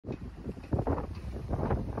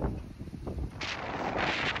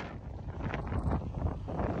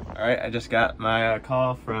All right, I just got my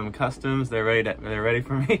call from customs. They're ready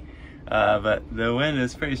for me. But the wind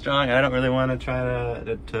is pretty strong, and I don't really want to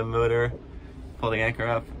try to motor, pull the anchor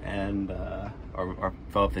up, and or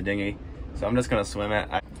fill up the dinghy. So I'm just gonna swim it.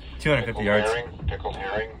 250 yards. Pickled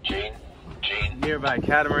herring, Gene. Nearby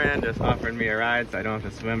catamaran just offered me a ride, so I don't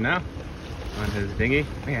have to swim now on his dinghy.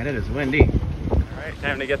 Man, it is windy. All right,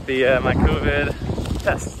 time to get the my COVID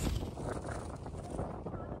test.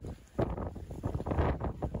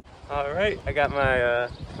 All right, I got my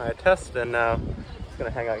my test, and now I'm just gonna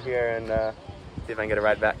hang out here and see if I can get a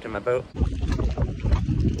ride back to my boat. It's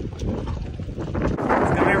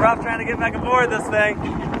gonna be rough trying to get back aboard this thing. This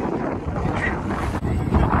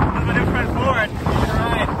is my new front board.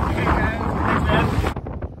 Alright.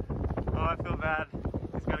 Oh, I feel bad.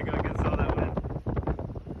 Just gotta go against all that wind.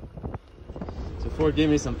 So Ford gave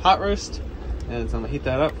me some pot roast, and so I'm gonna heat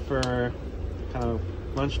that up for kind of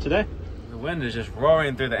lunch today. The wind is just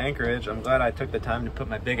roaring through the anchorage. I'm glad I took the time to put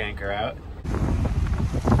my big anchor out.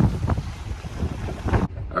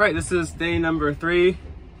 All right, this is day number 3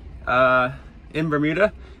 in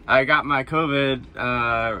Bermuda. I got my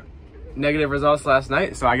COVID negative results last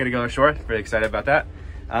night, so I get to go ashore. Pretty excited about that.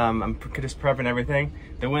 I'm just prepping everything.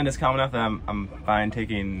 The wind is calm enough that I'm fine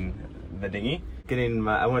taking the dinghy.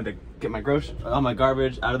 I wanted to get all my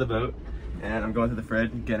garbage out of the boat, and I'm going to the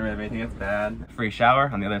fridge, getting rid of anything that's bad. Free shower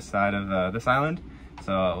on the other side of this island,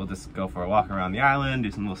 so we'll just go for a walk around the island,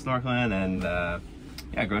 do some little snorkeling, and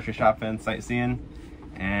yeah, grocery shopping, sightseeing,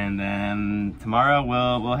 and then tomorrow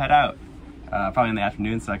we'll head out. Probably in the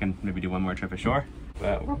afternoon, so I can maybe do one more trip ashore.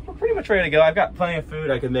 But we're pretty much ready to go. I've got plenty of food.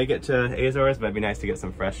 I could make it to Azores, but it'd be nice to get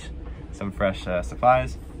some fresh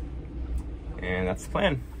supplies. And that's the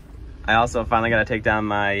plan. I also finally got to take down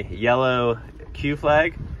my yellow Q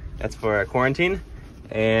flag. That's for quarantine.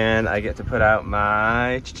 And I get to put out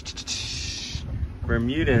my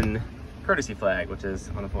Bermudan courtesy flag, which is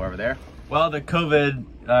on the floor over there. Well, the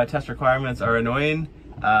COVID test requirements are annoying.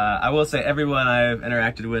 I will say everyone I've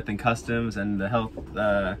interacted with in customs and the health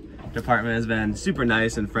department has been super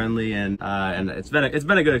nice and friendly, and it's been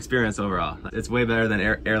a good experience overall. It's way better than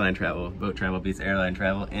airline travel. Boat travel beats airline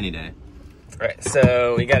travel any day. All right,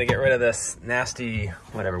 so we got to get rid of this nasty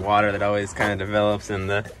water that always kind of develops in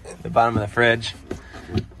the bottom of the fridge.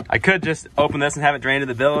 I could just open this and have it drained to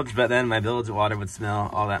the bilge, but then my bilge water would smell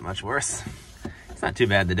all that much worse. It's not too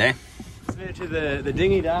bad today. Just made it to the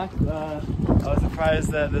dinghy dock. I was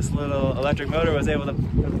surprised that this little electric motor was able to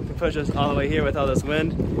push us all the way here with all this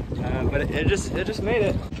wind, but it just made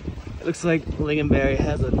it. It looks like Lingonberry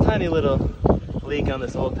has a tiny little leak on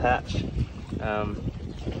this old patch,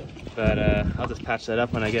 but I'll just patch that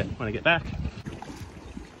up when I get back.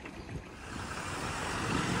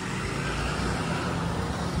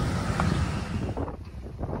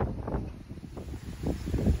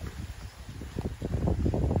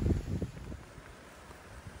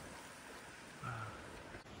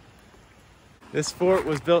 This fort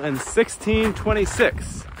was built in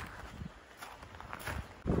 1626.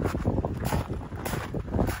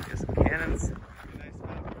 Get some cannons. Nice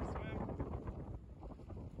spot for a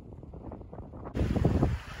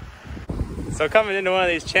swim. So coming into one of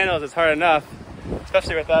these channels is hard enough,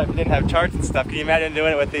 especially without, if you didn't have charts and stuff. Can you imagine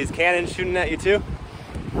doing it with these cannons shooting at you too?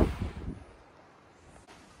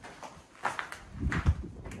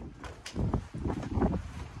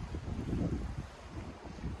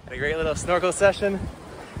 A great little snorkel session.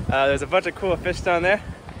 There's a bunch of cool fish down there.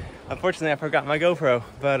 Unfortunately, I forgot my GoPro,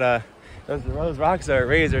 but those rocks are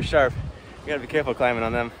razor sharp. You gotta be careful climbing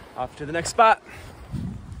on them. Off to the next spot.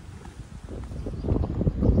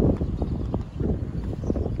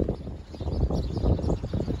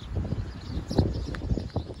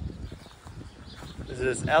 This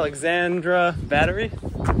is Alexandra Battery. I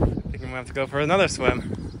think I'm gonna have to go for another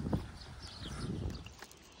swim.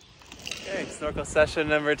 Okay, snorkel session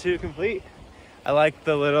number 2 complete. I like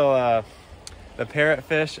the little, the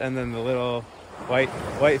parrotfish, and then the little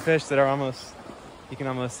white fish that are you can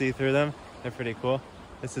almost see through them. They're pretty cool.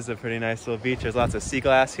 This is a pretty nice little beach. There's lots of sea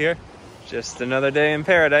glass here. Just another day in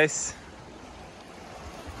paradise.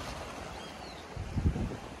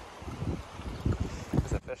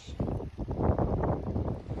 There's a fish.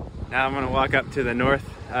 Now I'm gonna walk up to the north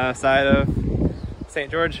side of St.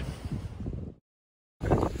 George.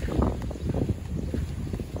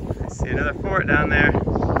 See another fort down there.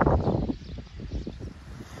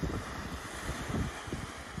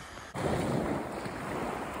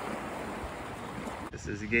 This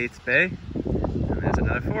is Gates Bay, and there's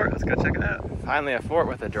another fort. Let's go check it out. Finally a fort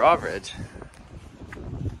with a drawbridge.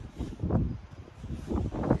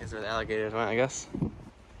 These are the alligators went, I guess.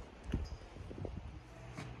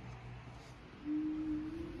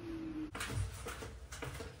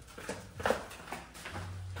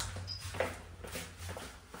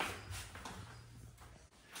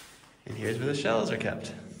 And here's where the shells are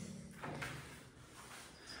kept.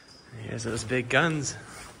 And here's those big guns.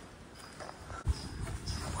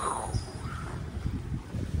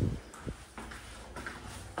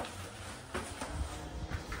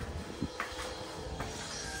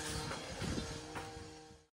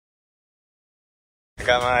 I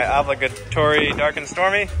got my obligatory dark and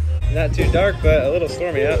stormy. Not too dark, but a little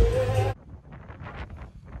stormy out.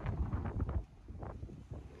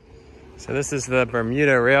 So this is the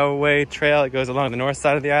Bermuda Railway Trail. It goes along the north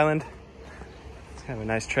side of the island. It's kind of a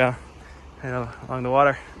nice trail right along the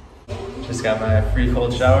water. Just got my free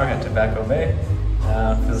cold shower at Tobacco Bay.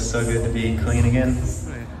 Feels so good to be clean again.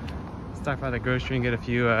 Stop by the grocery and get a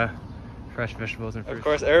few fresh vegetables and fruit. Of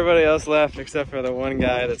course, everybody else left except for the one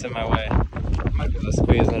guy that's in my way. Might be able to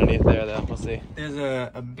squeeze underneath there though, we'll see. There's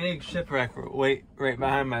a big shipwreck right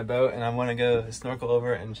behind my boat, and I want to go snorkel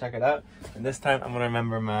over and check it out. And this time I'm going to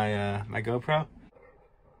remember my, my GoPro.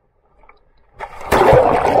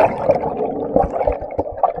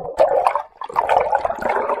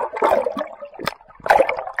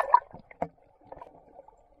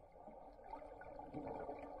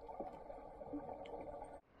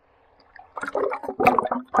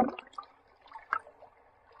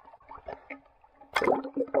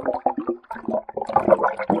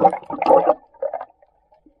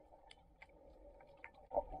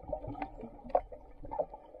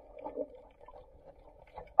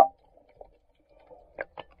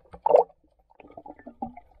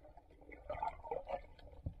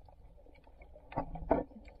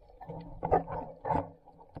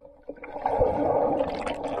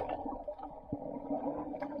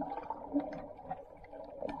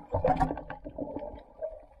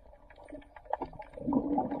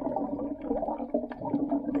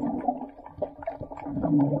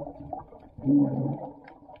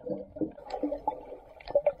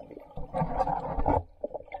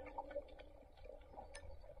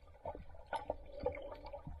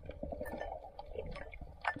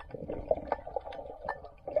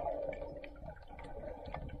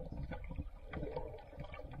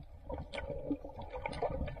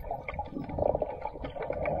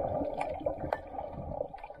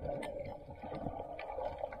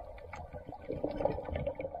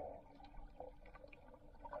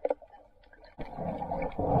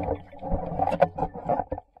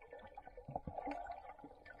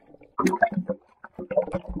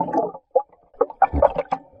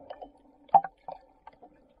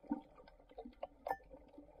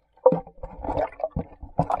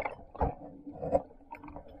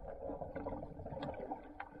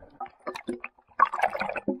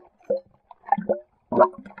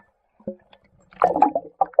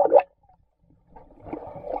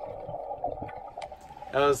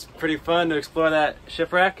 That was pretty fun to explore that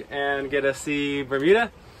shipwreck and get to see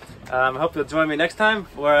Bermuda. I hope you'll join me next time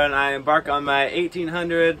when I embark on my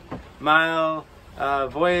 1,800-mile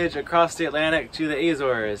voyage across the Atlantic to the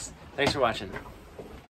Azores. Thanks for watching.